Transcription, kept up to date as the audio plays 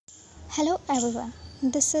Hello everyone,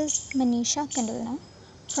 this is Manisha Kandulna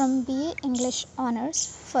from BA English Honours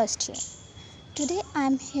first year. Today I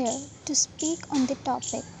am here to speak on the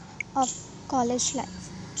topic of college life.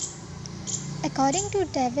 According to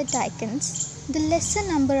David Dickens, the lesser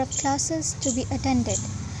number of classes to be attended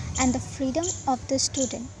and the freedom of the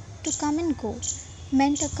student to come and go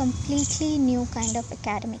meant a completely new kind of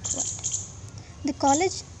academic world. The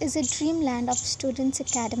college is a dreamland of students'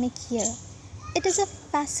 academic year. It is a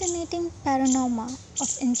fascinating panorama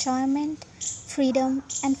of enjoyment, freedom,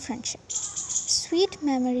 and friendship. Sweet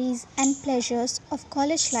memories and pleasures of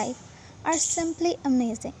college life are simply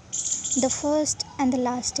amazing. The first and the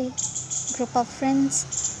last day, group of friends,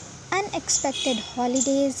 unexpected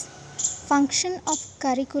holidays, function of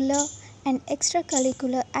curricular and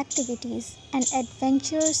extracurricular activities, and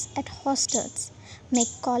adventures at hostels make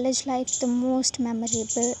college life the most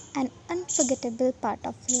memorable and unforgettable part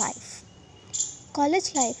of life.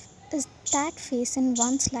 College life is that phase in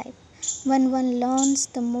one's life when one learns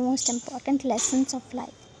the most important lessons of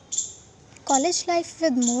life. College life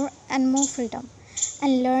with more and more freedom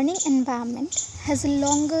and learning environment has a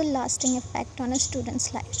longer lasting effect on a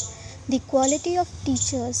student's life. The quality of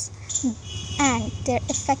teachers and their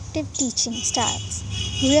effective teaching styles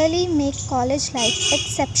really make college life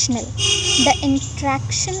exceptional. The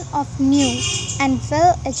interaction of new and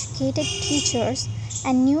well educated teachers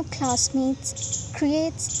and new classmates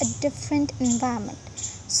creates a different environment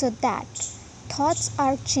so that thoughts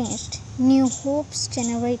are changed, new hopes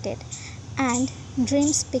generated, and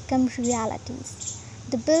dreams become realities.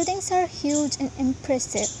 The buildings are huge and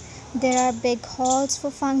impressive. There are big halls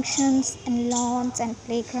for functions and lawns and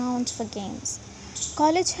playgrounds for games.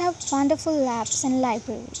 College have wonderful labs and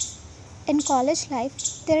libraries. In college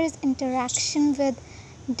life, there is interaction with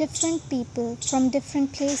different people from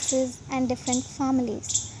different places and different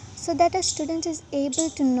families so that a student is able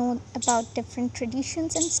to know about different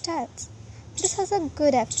traditions and styles. This has a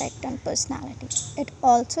good effect on personality. It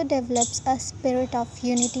also develops a spirit of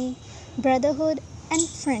unity, brotherhood, and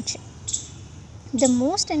friendship. The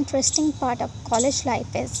most interesting part of college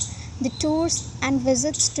life is the tours and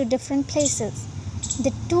visits to different places.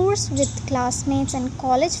 The tours with classmates and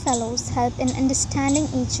college fellows help in understanding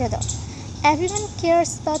each other. Everyone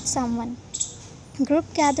cares about someone. Group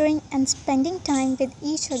gathering and spending time with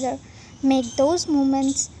each other make those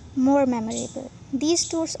moments more memorable. These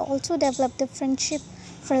tours also develop the friendship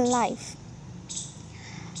for life.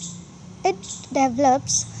 It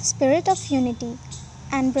develops spirit of unity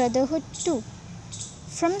and brotherhood too.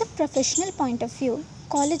 From the professional point of view,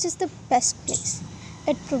 college is the best place.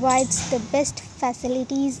 It provides the best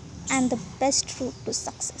facilities and the best route to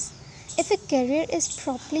success. If a career is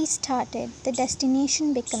properly started, the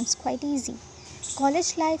destination becomes quite easy.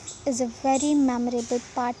 College life is a very memorable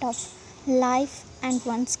part of life and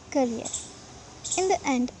one's career. In the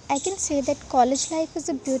end, I can say that college life is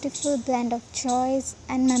a beautiful blend of joys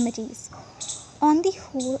and memories. On the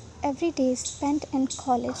whole, every day spent in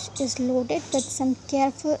college is loaded with some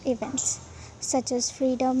careful events such as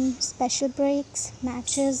freedom, special breaks,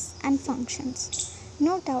 matches, and functions.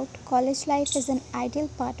 No doubt, college life is an ideal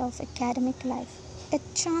part of academic life.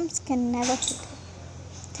 Its charms can never fade.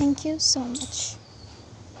 Thank you so much.